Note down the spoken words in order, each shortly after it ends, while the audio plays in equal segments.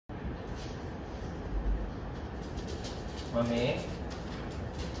Mami?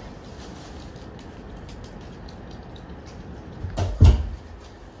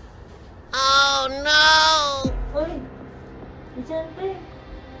 Oh no! Uy! Vicente!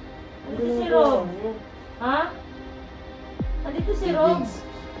 Andito si Rob. Ha? Andito si Rob.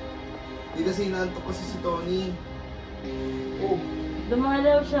 Hindi kasi inaantok kasi si Tony. Oh.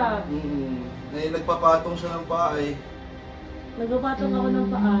 Dumalaw siya. Nagpapatong siya ng paa eh. Nagpapatong ako ng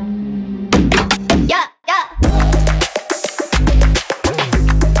paan. Yeah! Yeah!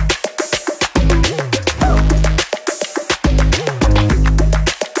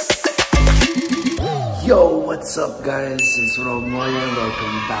 Yo! What's up guys? It's MOYA.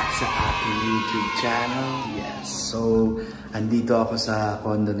 Welcome back sa aking YouTube channel. Yes, so andito ako sa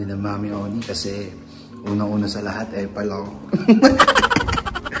condo ni na Mami Oni kasi unang-una sa lahat eh palaw.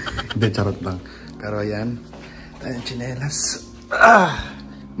 Hindi, charot lang. Pero yan, tayong chinelas.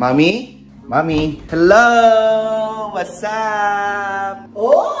 Mami? Mami? Hello! What's up?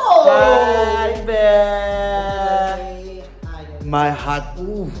 Oh! Hi, babe! My hot...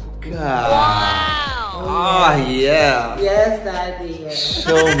 Ooh, God! Wow! Oh, yeah! Yes, Daddy. Yes.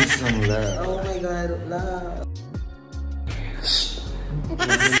 Show me some love. Oh my God, love.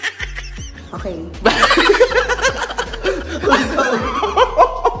 Okay.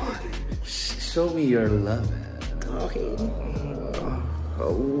 Show me your love. Okay.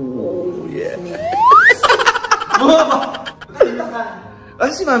 Oh, yeah. Nakita ka.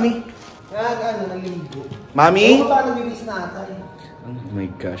 Ano si Mami? Ano, nagliligo. Mami? Ano ba nagbibis natin? Oh my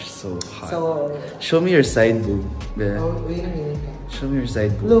gosh, so hot. So, Show me your side boob. Yeah. oh, wait a minute. Show me your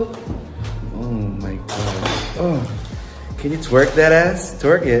side boob. Look. Oh my god. Oh. Can you twerk that ass?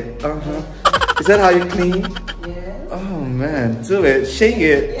 Twerk it. Uh-huh. Is that how you clean? Yes. Oh man, do it. Shake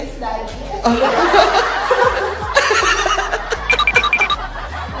it. Yes, Daddy. Yes.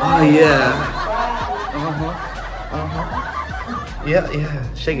 Oh yeah. Uh-huh. Uh-huh. Yeah, yeah.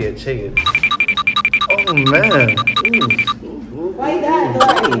 Shake it, shake it. Oh man. Ooh. Why that?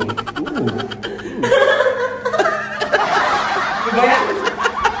 Why?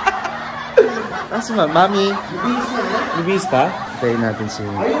 Asa ma? Mami? Bibis na. Nabis pa? Tayo natin si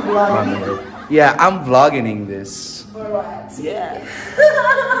Are you vlogging? Mami. Yeah, I'm vlogging this. For what? Yeah.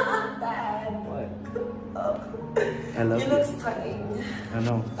 Dad. What? I love You you. look strange. I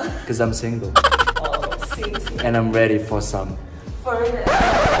know. Because I'm single. Oh, sing. And I'm ready for some. For the...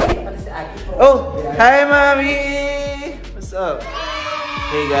 Oh! Hi, Mami! What's up?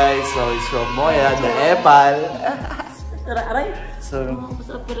 Hey guys, so it's from MOYA, the Epal. Aray. So,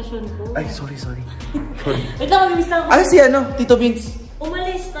 Sa operasyon ko. ay, sorry. Sorry. Wait lang, mag-miss lang ako. Ano si ano? Tito Vince?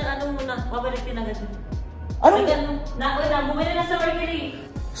 Umalis na ano muna. Babalik din agad. Ano? Wait lang, bumili na sa Mercury.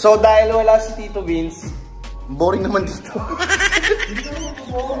 So, dahil wala si Tito Vince, boring naman dito.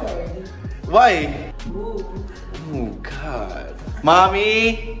 Why? Oh, God.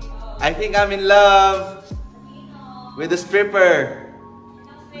 Mommy, I think I'm in love with the stripper.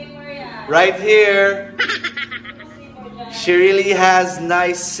 Right here. She really has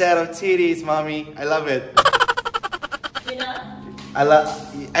nice set of titties, Mommy. I love it. I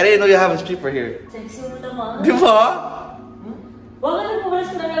didn't know you have a stripper here. Sexy mo naman. Di ba? Baka nagpupulas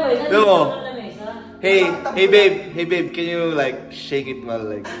ka na ngayon. Di mo? Hey. Hey babe, can you like shake it while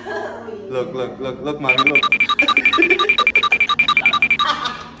like look, Mommy, look.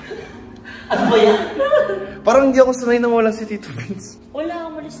 Ano ba yan? Parang hindi ako sanay na wala si Tito Vince. Wala,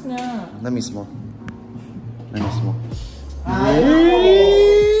 umalis nga. Na-miss mo. Na-miss mo.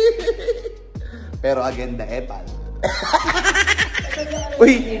 Pero again, the Epal.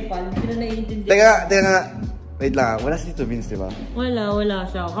 Uy! Hindi na naiintindi. Teka. Wait lang, wala si Tito Vince, di ba? Wala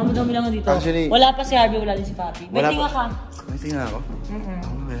siya. Kami lang dito. Actually, wala pa si Harvey, wala din si Papi. May wala tinga pa. ka. May tinga ako?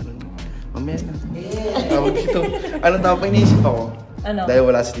 Meron. Mamaya na. Tawag dito. Ano tawag pa iniisip ako? Ano? Dahil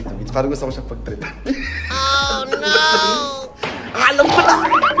wala si Tito Vince. Parang gusto ko siyang pag-trip. Oh no! Alam ko na!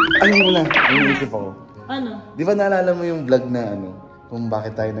 Alam mo na. Iniisip ako. Ano? Di ba naalala mo yung vlog na ano? Kung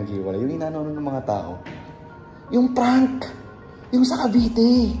bakit tayo naghiwalay? Yung inano ng mga tao. Yung prank! Yung sa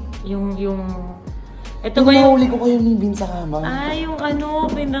Cavite! Ito Yung ba yung... nahuli ko kayo ni Vince sa kama. Yung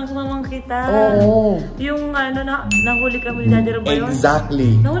pinagmamang kita. Oo. Yung nahuli kami ni Daddy Rob ba yun?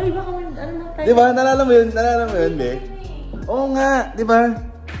 Exactly. Nahuli ba kami? Ano na tayo? Di ba? Naalala mo yun? Di? Oo nga, di ba?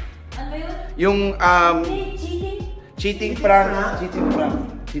 Ano ba yun? Yung, Cheating? cheating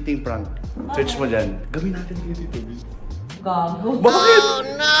prank. Search mo dyan. Gawin natin dito. Gago. Bakit? Oh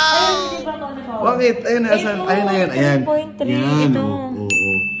no! Ayun, hindi ba ito? Bakit? Ayun na, asan? Ayun na yan, ayan. 3.3. Yan, Ito. Oo.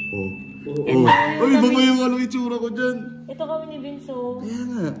 Uy, ba yung anong itsura ko dyan? Ito kami ni Vinso. Ayan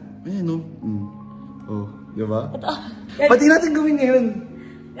nga. Ayan o. Oh, di ba? Ito. Pati natin gawin ngayon.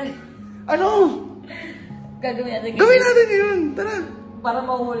 Ano? Gagawin natin Gawin natin ngayon, tara. Para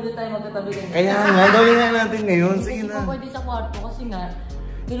mahuhuli na tayo magkatabi ganyan. Kaya nga, gawin nga natin ngayon. Sige Hindi na. pa pwede sa kwarto kasi nga,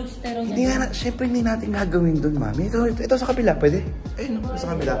 tulog si Tero Hindi nga, syempre hindi natin gagawin doon, mami. Ito sa kabila, pwede? Ayun, sa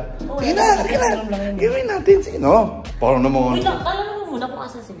kabila. Sige na, sige na. Gawin natin, sige no. Parang naman. Wait lang, alam mo muna kung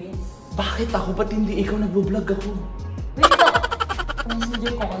asa si Vince. Bakit ako? Ba't hindi ikaw nagbo-vlog ako? Wait lang.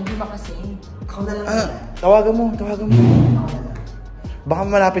 Messenger ko, hindi makasing. Ako na lang. Tawagan mo. Baka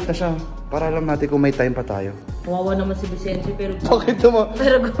malapit na siya. Para alam natin kung may time pa tayo. Kawawa naman si Vicente, pero... Bakit naman?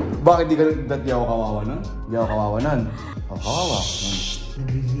 Pero... Bakit di ako kawawa nun? Di ako kawawa nun. Oh, kawawa.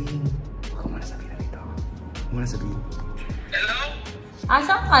 Nag-ring. Huwag ka muna sabihin na dito. Huwag muna sabihin. Hello?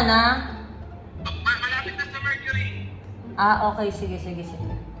 Asan ka na? Malapit na sa Mercury. Okay. Sige.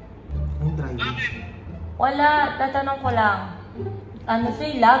 Ang driving. Bakit? Wala, tatanong ko lang. Ano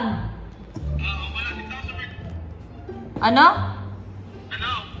sa'yo, lag? Malapit na ako sa Mercury. Ano?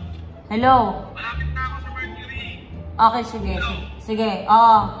 Ano? Hello? Malapit na ako sa Mercury. Okay, sige. Sige,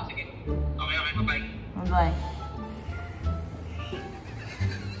 oo. Sige. Okay, bye-bye. Bye.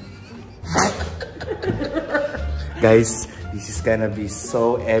 Guys, this is gonna be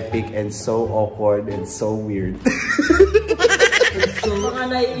so epic and so awkward and so weird. So,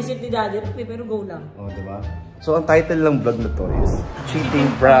 baka naiisip ni Daddy, pero go lang. Oh, diba? So, ang title ng vlog na to is Cheating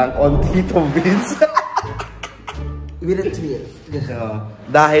Prank on Tito Vince. With a twist.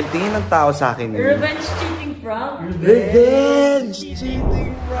 Dahil tingin ng tao sa akin ngayon. Revenge cheating prank? Revenge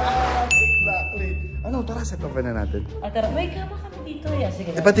cheating prank! Exactly. Ano, tara, set up na natin. Tara, may kama kami dito.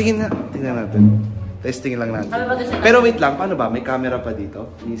 Sige. Patingin na. Tingnan natin. Testing lang natin. Pero wait lang, paano ba? May camera pa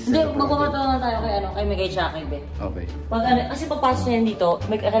dito? Hindi, magpapatawa tayo kay Miguel Shaki, be. Okay. Kasi pagpasok niya dito,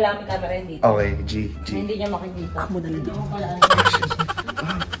 kailangan may camera yun dito. Okay, G. Hindi niya makikita. Ako na lang. Ako pala.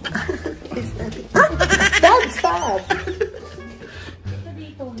 Dad, stop!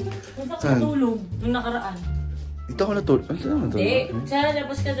 Dito. Nasa ako natulog. Nung nakaraan. Dito ako natulog. Ano saan natulog? Hindi. Sana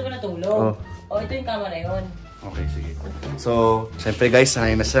labas ka diba natulog? Ito yung camera yun. Okay, sige. So, syempre guys,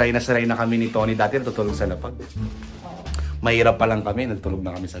 sanay na kami ni Tony. Dati natutulog sa lapag. Mahirap pa lang kami, nagtulog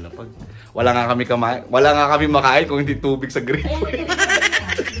na kami sa lapag. Wala nga kami makain kung hindi tubig sa grate.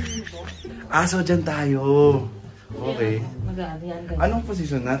 So dyan tayo. Okay. Anong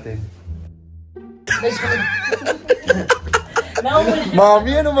position natin?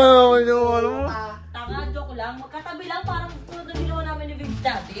 Mami, ano mo? Tanga, joke lang. Magkatabi lang, parang tulad na ginawa namin ni Vince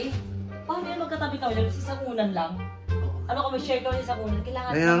dati. Paano yan magkatabi kami lang? Isang unan lang. Ano kami share kami isang unan?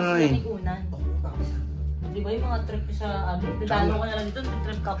 Kailangan naman sila ni unan. Di ba yung mga trip sa ano? Dalo ka na lang dito,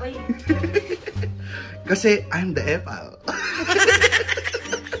 trip ka pa eh. Kasi I'm the FL.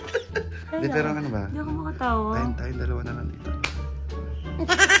 Di, pero ano ba? Hindi ako makatawa. Tayong dalawa na lang dito.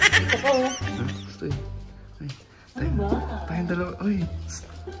 Ito oh. Gusto eh. Ano ba? Tayong dalawa. Uy.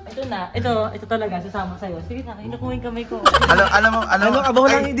 Ito na. Ito talaga. Sasama sa'yo. Sige na, kinukuha yung kamay ko. Alam mo. Ano ka ba?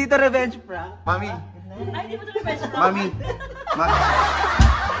 Walang hindi to revenge prank. Mami. Ay, hindi mo ito na-message ako. Mami.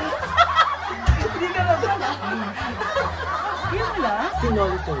 Hindi ka na pala. Hindi wala?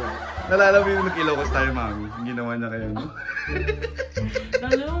 Sinoli sa'yo. Nalala mo yung nag-ilocos tayo, Mami. Yung ginawa niya kayo, no?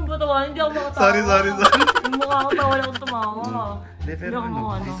 Lalo mo ba tawa? Hindi ako makatawa. Sorry. Yung mukha ko tawa lang akong tumawa. Hindi, pero ako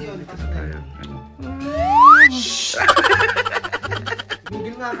makano. dito na tayo.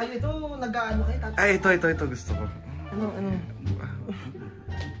 Google nga kayo ito. Nag-ano kayo. Ay, ito. Gusto ko. Ano?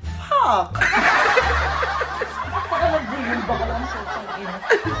 Fuck! Baka nag-google ba ka lang sa ina?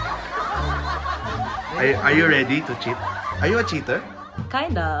 Are you ready to cheat? Are you a cheater?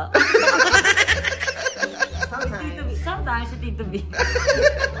 Kinda. Sometimes si Tito B.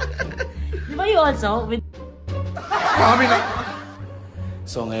 Di ba you also? Mami na!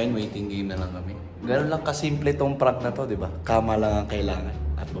 So ngayon, waiting game na lang kami. Ganun lang kasimple tong prank na to, di ba? Kama lang ang kailangan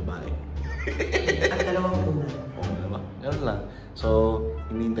at babae. Ang dalawang unan. Oo, diba? Ganun lang. So,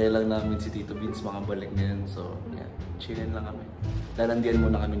 hinihintay lang namin si Tito Vince makabalik ngayon. So, yeah, chillin lang kami. Lalandian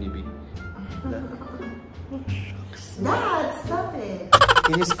muna kami ni B. Dad, stop it.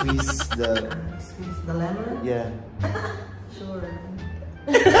 Can you squeeze the... Squeeze the lemon? Yeah. Sure.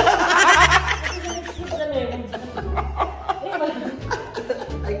 I squeeze the lemon.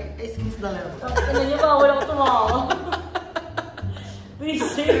 Ano niya ba? Wala ko tumawa. Please,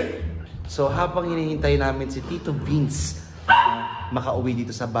 sir. So, habang hinihintay namin si Tito Vince makauwi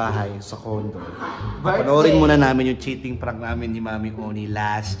dito sa bahay, sa condo, panoorin muna namin yung cheating prank namin ni Mami Oni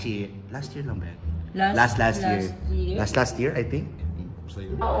last year. Last year lang ba yan? Last year. Last year, I think.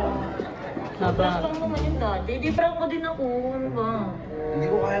 Oo. Prank lang naman yun dati. Di prank ko din ako. Ano ba? Hindi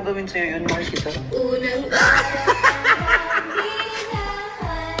ko kaya gawin sa'yo yun, Marcita.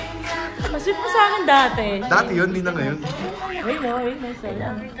 Kasi po sa akin dati. Dati yun, hindi na ngayon. Ay, no, sorry.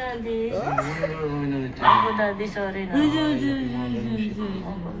 Love you, Daddy. Ako, Daddy, sorry na.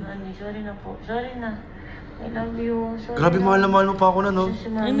 Sorry na po. Sorry na. I love you. Sorry. Grabe, mahal na mahal mo pa ako na, no?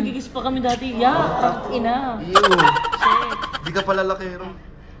 Ay, nagigis pa kami dati. Yeah, ina. Di ka pala lakero.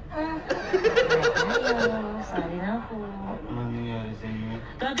 Sorry na po. Ano nangyari sa inyo?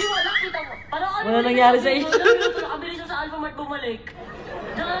 Daddy, wala kita mo. Parang ano? Wala nangyari sa inyo. Nakabilis na sa Alphamart bumalik.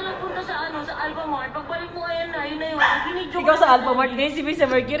 Tsaka lang punta sa sa Alphamart. Pagbalik mo ayan na, yun na yun. Binidyo Ikaw sa Alphamart, ngayon si May sa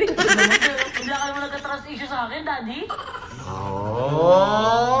Mercury. Bigla ka naman nagka-trust issue sa akin, Daddy.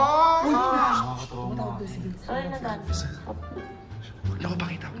 Sorry na, Daddy. Huwag na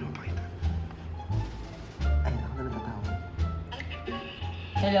mapakita, huwag na mapakita. Ay, ako na nagkatawa.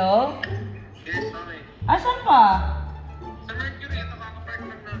 Hello? Yes, mami. Asan pa? Sa Mercury, ito kakapark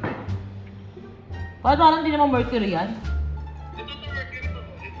lang namin. Bakit parang di naman Mercury yan? Ito sa Mercury to.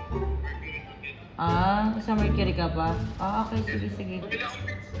 Mercury to din. Ah, sa Mercury ka pa? Ah, okay. Sige. Bumili akong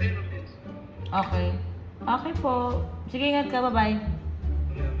bits. Ayun ang bits. Okay. Okay po. Sige, ingat ka. Bye-bye.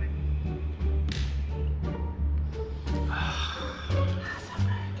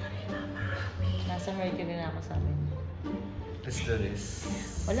 Nasa Mercury na ako sa amin. Let's do this.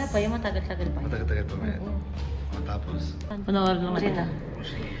 Wala pa, yung matagal-tagal pa. Matagal-tagal pa ngayon. Tapos? Panoorin lang natin.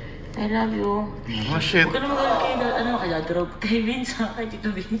 I love you. Oh, shit. Huwag ka naman kay Daddy Rob. Kay Vince, kay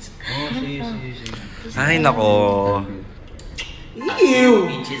Tito Vince. Sige. Ay, nako.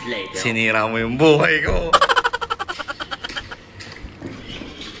 Inches later. Sinira mo yung buhay ko.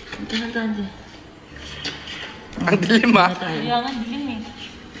 Ito na, Daddy. Ang dilim, ah. Kaya nga, dilim eh.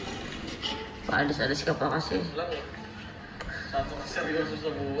 Paalis-alis ka pa kasi.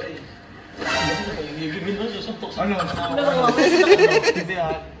 Ano? Hindi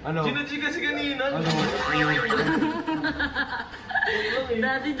Ano? Ginaji kasi kanina.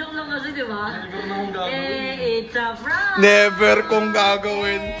 Daddy, joke lang kasi, di ba? It's a prank! Never kong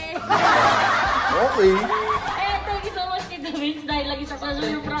gagawin. Okay. Thank you so much, Tito Vince, dahil lagi sa kaso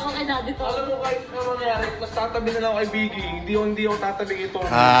yung prank ko kay Daddy to. Alam mo kahit ano nangyari, mas tatabi na lang ako kay Biggie. Hindi ako tatabi ito.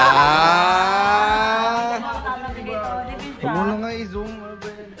 Tatabigay ko, di Vince, Huwag mo na nga i-zoom.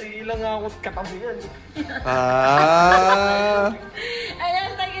 Ilang nga ako katabi yan. Ayan,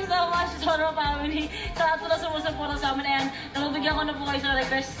 thank you so much, Soro family. Sa lahat po na sumusuporta sa amin. Ayan, nabibigyan ko na po kayo sa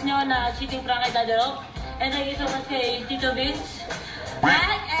request nyo na cheating prank kay Daddy Rob. And thank you so much kay Tito Vince.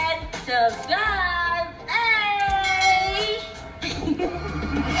 Like and subscribe! Hey!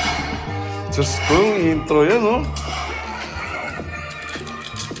 Diyos ko, yung intro yan, no?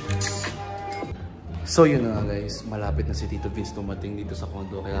 So yun na nga guys, malapit na si Tito Vince tumating dito sa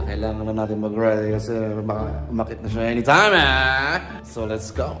condo. Kaya kailangan na natin mag-ready kasi baka umakit na siya anytime, eh! So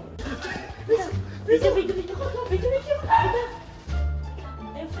let's go! Video.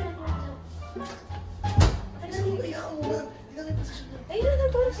 Ayun na,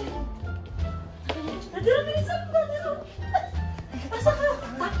 parang siya. Nadira na isang ba? Pasa ka!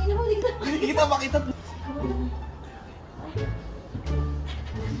 Takin na mo, Kita makita!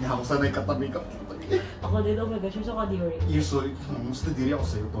 Hindi ako sanay katabi ka. Ako dito, oh my gosh, yung sa kadiri. Usually, mas nadiri ako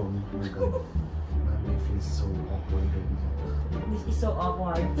sa'yo, Tony. Oh my God. My face is so awkward right now. This is so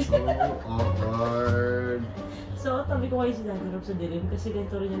awkward. So awkward. So, tabi ko kayo si Daddy Rob sa dilim kasi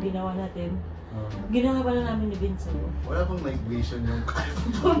ganito rin yung ginawa natin. Ginawa pala namin ni Vince. Wala pang night vision yung kaya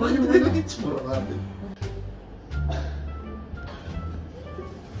pa ba yung itsura natin.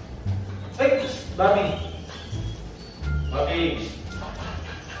 Hey! Bobby! Bobby!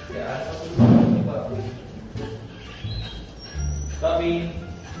 Bobby!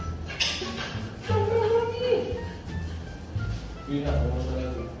 Yun na, pumunta na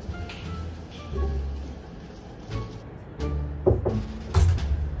ito.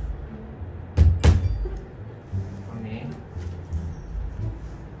 Mami?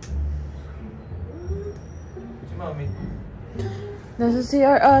 Si Mami? Nasa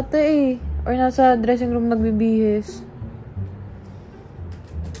CR ate eh. Or nasa dressing room nagbibihis.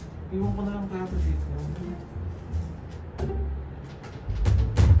 Iwan ko na lang kaya sa dito.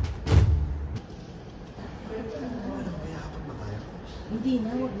 Hindi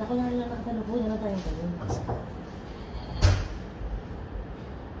na, wag na ko lang nakatalo po. Wala tayong talo.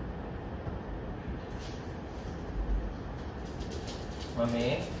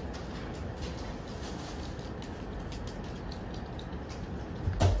 Mami?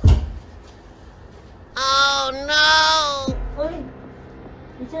 Oh no! Uy!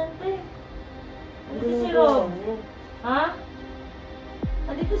 Siyempre. Andito si Rob. Ha?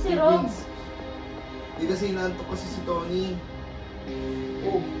 Andito si Rob. Hindi kasi inaantok kasi si Tony.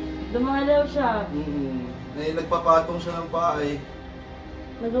 Dumalaw siya. Nagpapatong siya ng paa eh.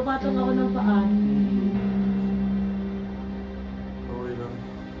 Nagpapatong ako ng paan.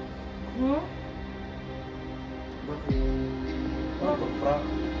 Hmm? Bakit? Bakit prank?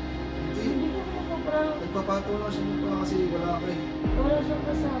 Hindi ko nakaprank. Nagpapato lang siya mukha kasi wala ka eh. Wala siyang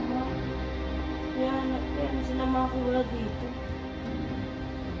kasama. Kaya sinama ko wala dito.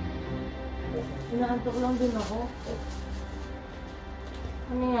 Inaantok lang din ako.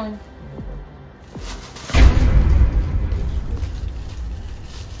 Ano yan?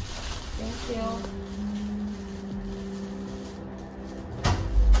 Thank you.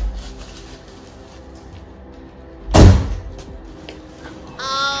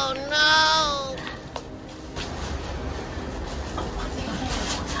 Oh no!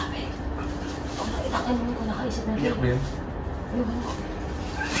 Ano ko nakaisip na Iyak ba yan?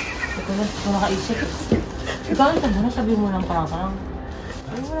 Ito lang, ito nakaisip. Ikaw ang tanda na, sabi mo lang parang.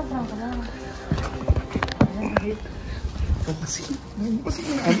 Sabi mo lang parang. Ikaw kasi.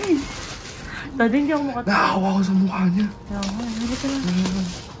 Ano eh? Dati hindi ako makatawa. Nakahawa ko sa mukha niya. Hindi ka lang.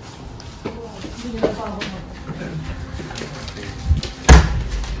 Hindi na pa ako.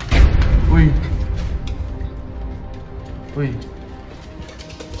 Uy. Uy.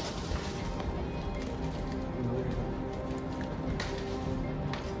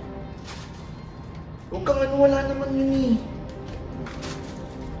 Huwag kang ano, wala naman yun eh.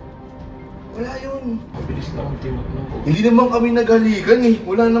 Wala yun. Mabilis na akong timot ng buko. Hindi naman kami naghalikan eh.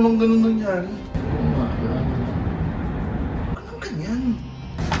 Wala namang ganun nangyari. Anong ganyan?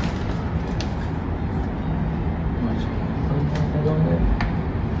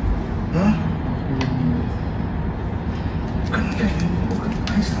 Ha? Anong ganyan?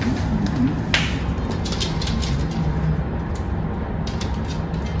 Ay, sabi.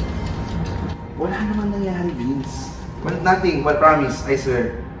 Wala naman nangyari, Vince. Nothing, but promise, I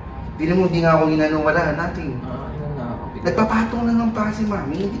swear. Tignan mo, hindi nga ako ginanong wala, nothing. Ano nakakabigla? Nagpapatong lang ng pa si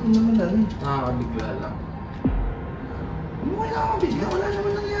Mami, hindi ko naman ano eh. Nakakabigla lang. Wala akong bigla, wala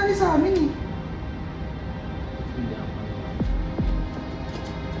naman nangyari sa amin eh. Hindi ako.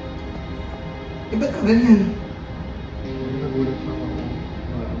 Eh, ba't ka ganyan? Nagulat lang ako.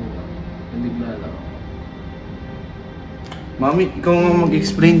 Nabigla lang ako. Mami, ikaw nga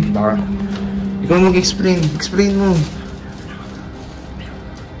mag-explain. Baka. Ikaw mag-explain. Explain mo.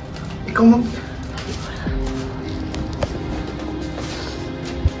 Ikaw mag...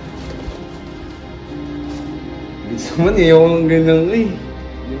 Hindi naman eh, ako ng ganyan eh.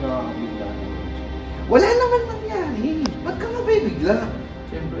 Hindi nakakabigla. Wala naman nangyari. Ba't ka mabibigla?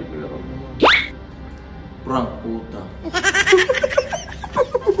 Siyempre, kuya ko naman. Prank puta.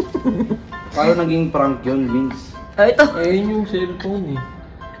 Paano naging prank yun, Vince? Ito. Eh, yun yung cellphone eh.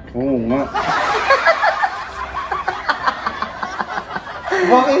 Oo nga.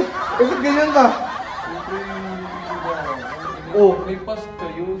 Bakit? Bakit ganyan ka? Siyempre, Oh. may pass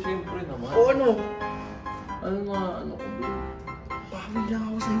kayo, siyempre naman. O ano? Ano nga, ano ko din? Bawi lang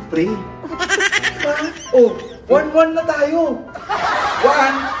ako sa'yo, pre. Bakit? Oh, 1-1 na tayo.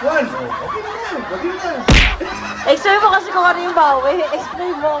 1-1. Oh, okay na yan. Okay na. Explain mo kasi kung ano yung bawi.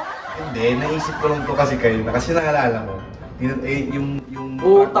 Explain mo. Hindi, naisip ko lang to kasi kayo na kasi naalala ko. Yung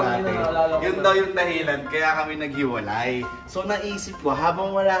Oo, prank tangina, natin, naalala ko yun na. daw yung dahilan kaya kami naghiwalay. So naisip ko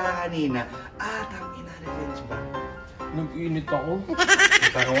habang wala ka kanina, tangina, revenge ba? Nag-init ako.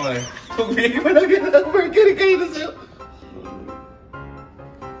 Taro nga eh. Pagbigay mo lang yun ng Mercury kayo na sa'yo.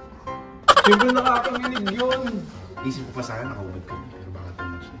 Siyempre nakakaminig yun. Isip ko pa sana nakahubad kami, pero baka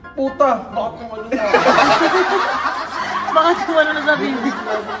tumas na. Puta! Bakit kung ano na? Bakit kung ano na sabi mo?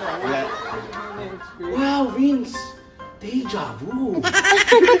 Wala. Wow, Vince! Deja vu!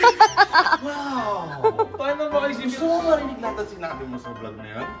 Wow! Paano ba kayo Gusto mo marinig natin sinabi mo sa vlog na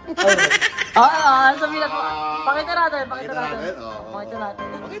yun? Sabi natin. Pakita natin, pakita natin. Oo. Pakita natin.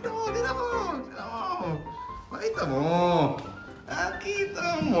 Pakita mo, pakita mo! Pakita mo! Pakita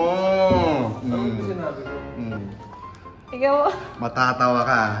mo! Ano yung sinabi ko? Ikaw, Matatawa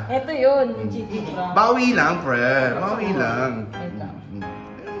ka. eto yun. Chicken prank. Bawi lang, pre. Bawi lang. Ito.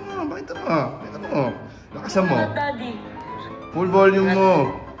 Pakita mo. Pakita mo. Lakasan mo. Ano, Daddy? Full volume mo.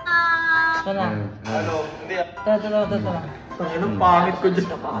 Ito na. Ano? Hindi. Ito. Anong pangit ko dyan?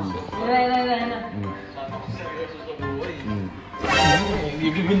 Yan.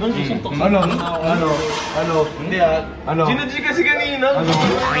 Gigigin lang susuntok sa Ano? Hindi Ano? Sino kasi kanina? Ano?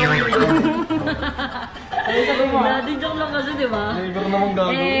 Sabi mo, Daddy, joke lang kasi, di ba? Never namang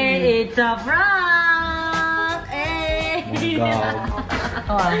gagawin. It's a prank!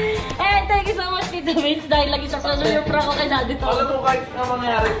 Thank you so much, Tito Vince, dahil lagi sa sasyo yung prank ko kay Daddy to. Alam mo kahit na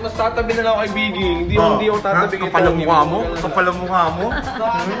mangyari, mas tatabi na lang ako kay Biggie. Hindi ako tatabi kay Kapal ang mukha mo? Kapal ang mukha mo?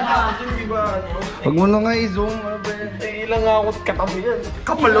 Di ba? Huwag mo na nga i-zoom. Ilang nga ako katabi yan.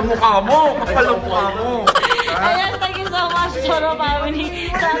 Kapal ang mukha mo! Kapal ang mukha mo! Ayan, thank you so much, Choro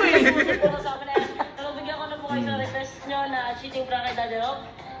family. Sabi ko sa amin na nabigyan ko na po kayo sa request nyo na cheating prank kay Daddy Rob.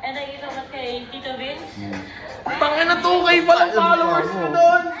 And thank you so much kay Tito Vince. Tangin na to, kayo palang followers mo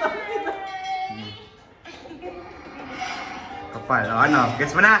doon. Kapal, ano?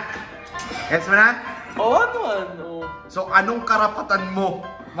 Gets mo na? Gets mo na? Oo, ano? So, anong karapatan mo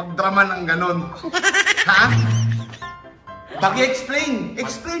magdrama ng ganon? Ha? Pag-i-explain!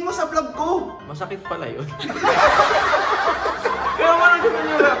 Explain mo sa vlog ko! Masakit pala yun. Kaya parang ganun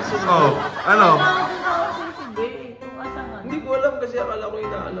yung reaction. Oh, ano? Hindi ko alam kasi akala ko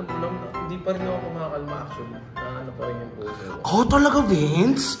inaalam mo lang na hindi pa rin ako kumakalma actually. Naano pa rin yung pose. Oh, talaga,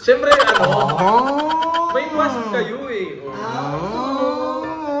 Vince? Siyempre, ano? Oh! May mask kayo eh.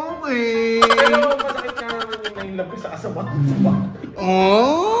 Oh, okay. Pero masakit ka naman yung nainlap ko sa asawa.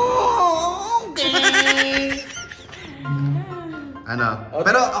 Oh, okay. Ano?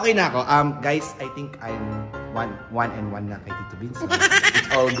 Pero okay na ako. Guys, I think I'm one and one na kay Tito Vince. So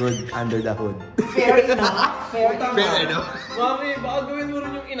it's all good under the hood. Fair enough. Fair enough. Fair enough. Mami, baka gawin mo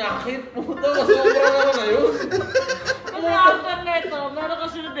rin yung inakit. Puta, sobra naman na yun. Kasi after neto, meron ka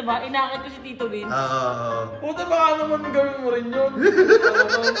sunod, diba? Inakit ko si Tito Vince. Puta, baka naman gawin mo rin yun.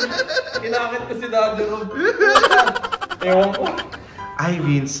 Inakit ko si Daddy Rob. Ewan ko. Ay,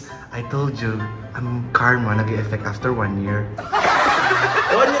 Vince, I told you, karma nag-e-effect after 1 year.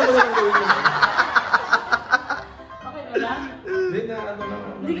 1 year mo lang gawin yun. Okay na lang? Hindi na, ano lang.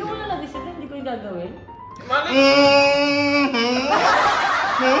 Hindi ka muna nag-isip, hindi ko yung gagawin. Mali!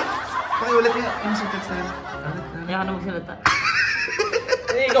 Pakiulit niya. Insert sa Kaya ka na magsalita.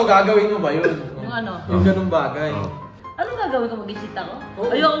 Eh, ikaw gagawin mo ba yun? Yung ano? Yung ganung bagay. Anong gagawin ko? Mag-isip ako? Oo.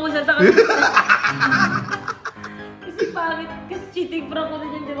 Ayoko magsalita kasi. Kasi pangit. Kasi cheating prank ko na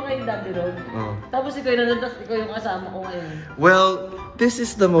dyan, di ba kayo Daddy Rob? Tapos ikaw yung nanood, tapos ikaw yung kasama ko ngayon. Well, this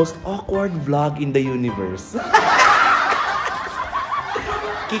is the most awkward vlog in the universe.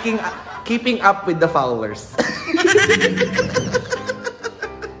 Keeping up with the followers.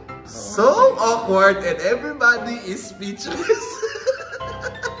 So awkward and everybody is speechless.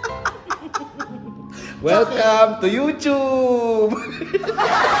 Welcome to YouTube!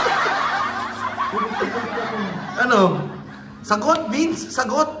 Ano? Sagot, Vince!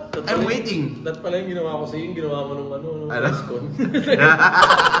 Sagot! I'm waiting! Dat pala yung ginawa ko sa'yo, yung ginawa mo nung ano, nung press con. So,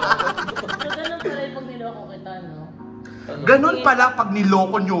 ganun pala yung pag niloko kita, no? Ano? Ganon pala pag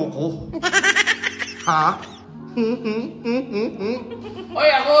niloko nyo ko. Ha? Oy,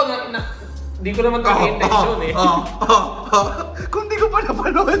 ako, hindi ko naman talaga intention eh. Kung di ko pa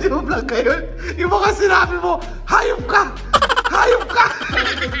napanood yung vlog kayo, yung mga sinabi mo, hayop ka! Hayop ka!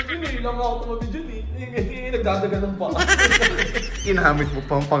 Hindi lang ako tumabi dyan eh. Nagdadaganan pa. Kinamit mo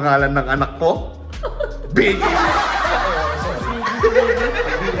pa ang pangalan ng anak ko? Big!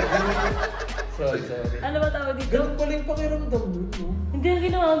 Sorry. Ano ba tawag dito? Ganun pala yung pakiramdam nun, no? Hindi ang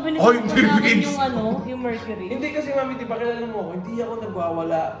ginawa, Oy, binigyan ko namin Vince! yung ano, yung mercury. Hindi kasi mami, di ba kilala mo ako, hindi ako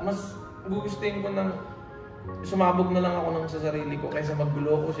nagwawala. Mas gugustuhin ko ng sumabog na lang ako ng sa sarili ko kaysa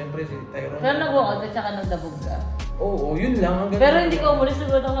maggulo ko, siyempre si Tyrone. Pero nag-walkout at saka nagdabog ka. Oo, yun lang. Pero hindi ka umulis,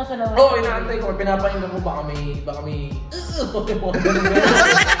 siguro ako nasa labas. Oo, inaantay ko. Pinapahinga ko baka may...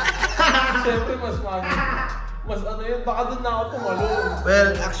 Siyempre mas ano yun, baka doon na ako tumalo.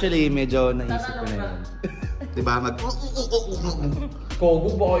 Well, actually, medyo naisip ko na yun. Diba? Kogo,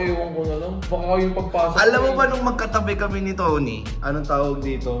 baka iwan ko na lang. Baka yung pagpasok. Alam mo ba nung magkatabi kami ni Tony, anong tawag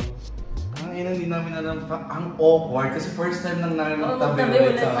dito? Ang ina, hindi namin alam, ang awkward kasi first time lang namin magtabi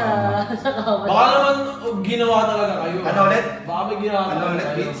ulit sa kawan. Baka naman ginawa talaga kayo. Ano ulit? Baka may ginawa Ano talaga ulit,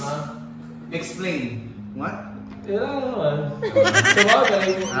 kayo. Vince? Explain. What? Tira naman.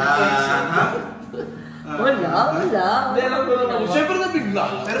 Sabagay. Wala. Hindi, alam ko naman. Siyempre nabigla.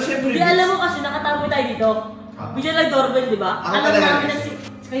 Pero syempre, Hindi, alam mo kasi nakatago tayo dito. Bigla nag-doorbell, di ba? Ako Alam talaga. namin na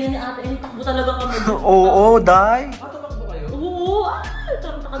kaya ni ate, takbo talaga kami. Oo, Day. Tumakbo kayo? Oo,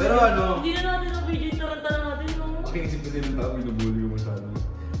 taranta kami. Pero ano? Hindi na natin ang video, taranta na natin. No? Pinisip ko din ang tao, binubuli ko masyado.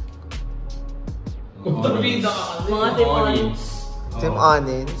 Kontrabida ka kasi. Mga tipoints. Team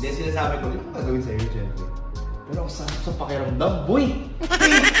honest. Hindi, sinasabi ko, hindi ko gagawin sa'yo, syempre. Pero ako sa pakiramdam, boy!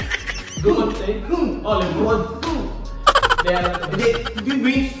 Good, eh. Oh, lemon. Hindi,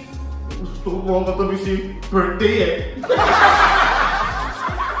 Vince! Gusto ko po ang katabi si birthday eh.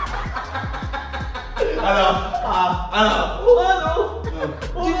 Ano?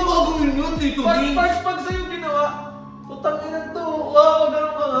 Hindi mo gagawin yun, Tito Vince! Pag sa'yo ginawa, putangin na to. Wow,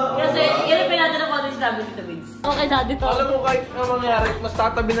 ganun ka nga. Kasi, ilipin natin ang mga sinabi dito, Vince. Okay, dati to. Alam mo kahit ano mangyari, mas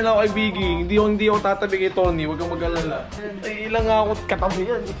tatabi na lang ako kay Biggie. Hindi ako tatabi kay Tony, huwag kang mag-alala. Ay, ilang nga ako katabi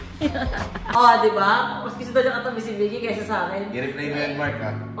yan. Oo, di ba? Mas gusto daw niya katabi si Biggie kaysa sa akin. I-replay mo yun, Mark,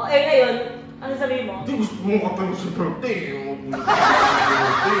 ha? O, ngayon, Ano sabihin mo? Hindi gusto mo katanong sa birthday.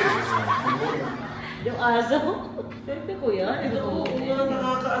 Yung aso? Siyempre kuya. Oo,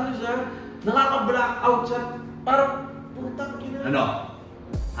 nakakaano siya. Nakaka-blackout siya. Parang, putang ina. Ano?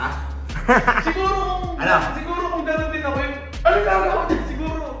 Ha? Siguro kung gano'n din ako yung, ano gagawin niya?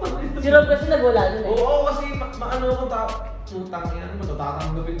 Siguro. Si Rob kasi nagwala nun eh. Oo, kasi maano ako putang ina, ano ba ito?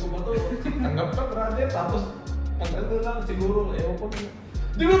 Tatanggapin ko ba ito? Tanggap ka, brother. Tapos, ang ano lang, siguro, ewan ko.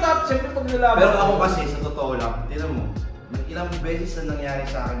 Di ba tapos, siyempre pag nalaman. Pero ako kasi, sa totoo lang, tingnan mo, ilang beses na nangyari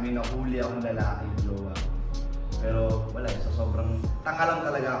sa akin, may nahuli akong lalaki yung jowa. Pero wala, so sobrang tanga lang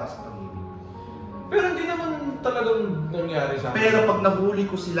talaga ako sa pag-ibig. Pero hindi naman talagang nangyari sa akin. Pero pag nahuli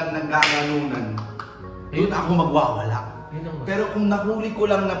ko silang nagkakanunan, yun ako magwawala. Pero kung nahuli ko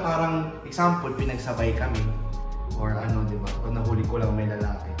lang na parang, example, pinagsabay kami, or ano, di ba? Kung nahuli ko lang may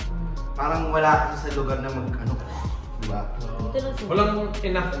lalaki, parang wala kasi sa lugar na mag-ano, di ba? Walang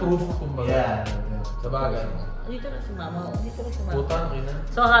enough proof, kumbaga. Yeah. Sa bagay. Dito na si mama. Dito na si mama. Putang ina.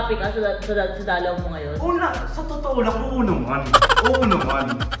 So happy ka sa dalaw mo ngayon? Una, sa totoo lang, oo naman. Oo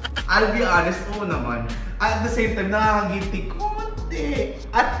naman. I'll be honest, oo naman. At the same time, nakakagiti konti.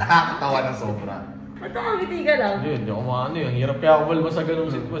 At nakakatawa ng sobra. Ba't nakakagiti ka lang? Hindi ako maano yun. Hirap kaya ako balba sa ganung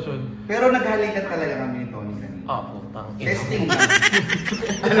sitwasyon. Pero naghalikan talaga kami ni Tony kanina. Putang ina. Testing lang.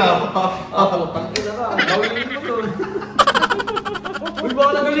 Ano? Putang ina ka. Gawin mo doon. Uy,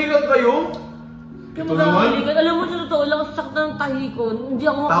 baka nagalikan kayo? Kaya magkakalikan. Alam mo, sa totoo lang, sakta ng tahi ko. Hindi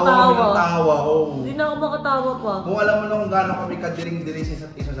ako Tawa makatawa. kami ng tawa, oo. Hindi na ako makatawa pa. Kung alam mo na kung gaano kami kadiring-diring sa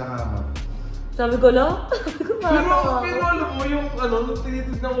isa't isa sa kama. Sabi ko lang? Pero alam mo, yung ano, nung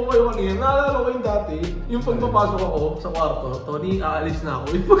tinitignan ko kayo kanina, naalala ko yung dati, yung pagpapasok ako sa kwarto, Tony, aalis na ako.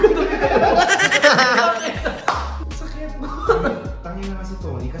 Yung pagkatabi kayo. Sakit mo. Tangin na kasi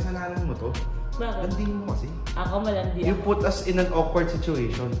Tony, kasalanan mo to. Bakit? Landing mo kasi. Ako malandi You ako. put us in an awkward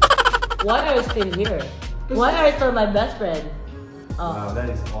situation. Why are you still here? Why are you still my best friend? Oh. Wow, that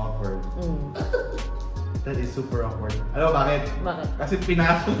is awkward. That is super awkward. Alam mo bakit? Bakit? Kasi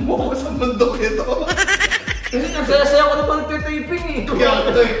pinasok mo ako sa mundok ito. Kasi nagsaya-saya ako na pag-taping eh. Kaya ako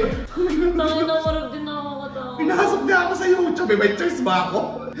eh. Tangin na marag din ako katawa. Pinasok niya ako sa YouTube. May choice ba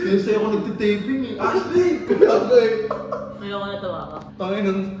ako? Kasi ako nagtitaping eh. Ashley! Kaya ako eh. Ayoko natawa ka. Tangin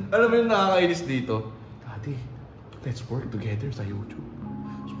nun. Alam mo yung nakakainis dito? Daddy, let's work together sa YouTube.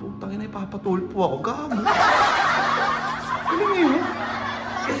 So, tangin na ipapatulpo ako. Gago. Ano nga yun?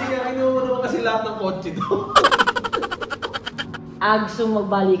 Kasi nga, kinuha naman kasi lahat ng kotse doon. Agso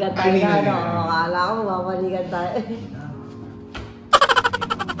magbalikan tayo Kanina na, no? na. Akala ko magbalikan tayo.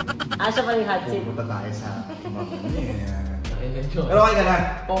 Asa pa rin hot seat? Pupunta tayo sa Pero pero okay ka na.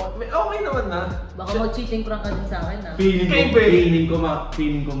 okay naman na. Baka mag-cheating prank ka din sa akin, ha? Feeling ko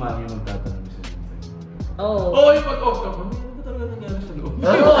mami magtatanong siya. Oo. Oo, yung pag-off ka pa. Ano ba talaga nangyari sa loob?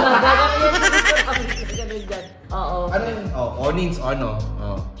 Oo, nagkakaroon ganun dyan. Oo. Ano yun? Onins, ano?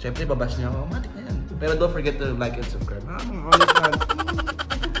 Siyempre, babash niya ako. Matik na yan. Pero don't forget to like and subscribe. Onins fans.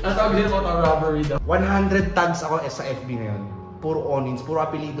 Ang tawag din mo ito, robbery daw. 100 tags ako sa FB ngayon. Puro Onins, puro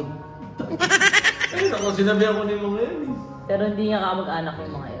apelido. Ayun ako, sinabihan ko nila ngayon eh. Pero hindi nga kamag-anak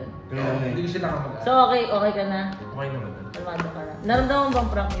yung mga yun. Hindi ko sila kamag-anak. So, okay ka na? Okay naman. Kalmado ka na. Naramdaman mo bang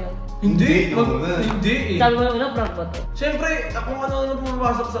prank yun? Hindi eh. Sabi mo na prank ba to? Siyempre, kung ano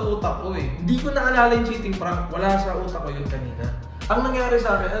pumapasok sa utak ko eh. Hindi ko naalala yung cheating prank. Wala sa utak ko yun kanina. Ang nangyari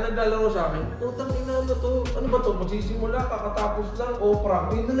sa akin, ang naglalaro sa akin, utang ina na to. Ano ba to? Magsisimula, kakatapos lang, o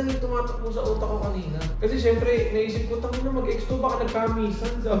prank. Yun na lang yung tumatakbo sa utak ko kanina. Kasi siyempre, naisip ko, tangin na mag-ex to, baka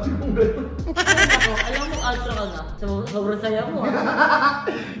nagkamisan. Sabi ko gano'n. Ako, alam mo, outro ka na. Sobrang saya mo, ha?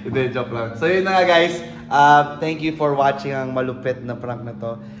 Hindi, joke lang. So yun na nga guys. Thank you for watching ang malupit na prank na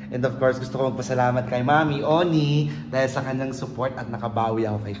to. And of course, gusto ko magpasalamat kay Mami Oni dahil sa kanyang support at nakabawi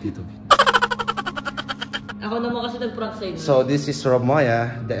ako kay Tito Vince. Ako naman kasi nag-prank sa inyo. So this is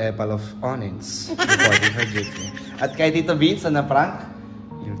Moya, the apple of Onins, recording her duty. At kay Tito Vince na prank,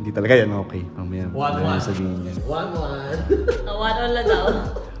 yun, hindi talaga yan okay. Mamaya, One. sabihin yan. 1-1. Tawanan lang daw.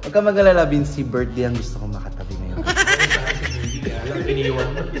 Huwag ka mag-alala, Vince, si birthday ang gusto kong makatabi ngayon. Alam, iniwan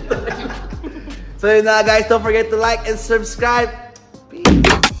mo. So yun na guys, don't forget to like and subscribe.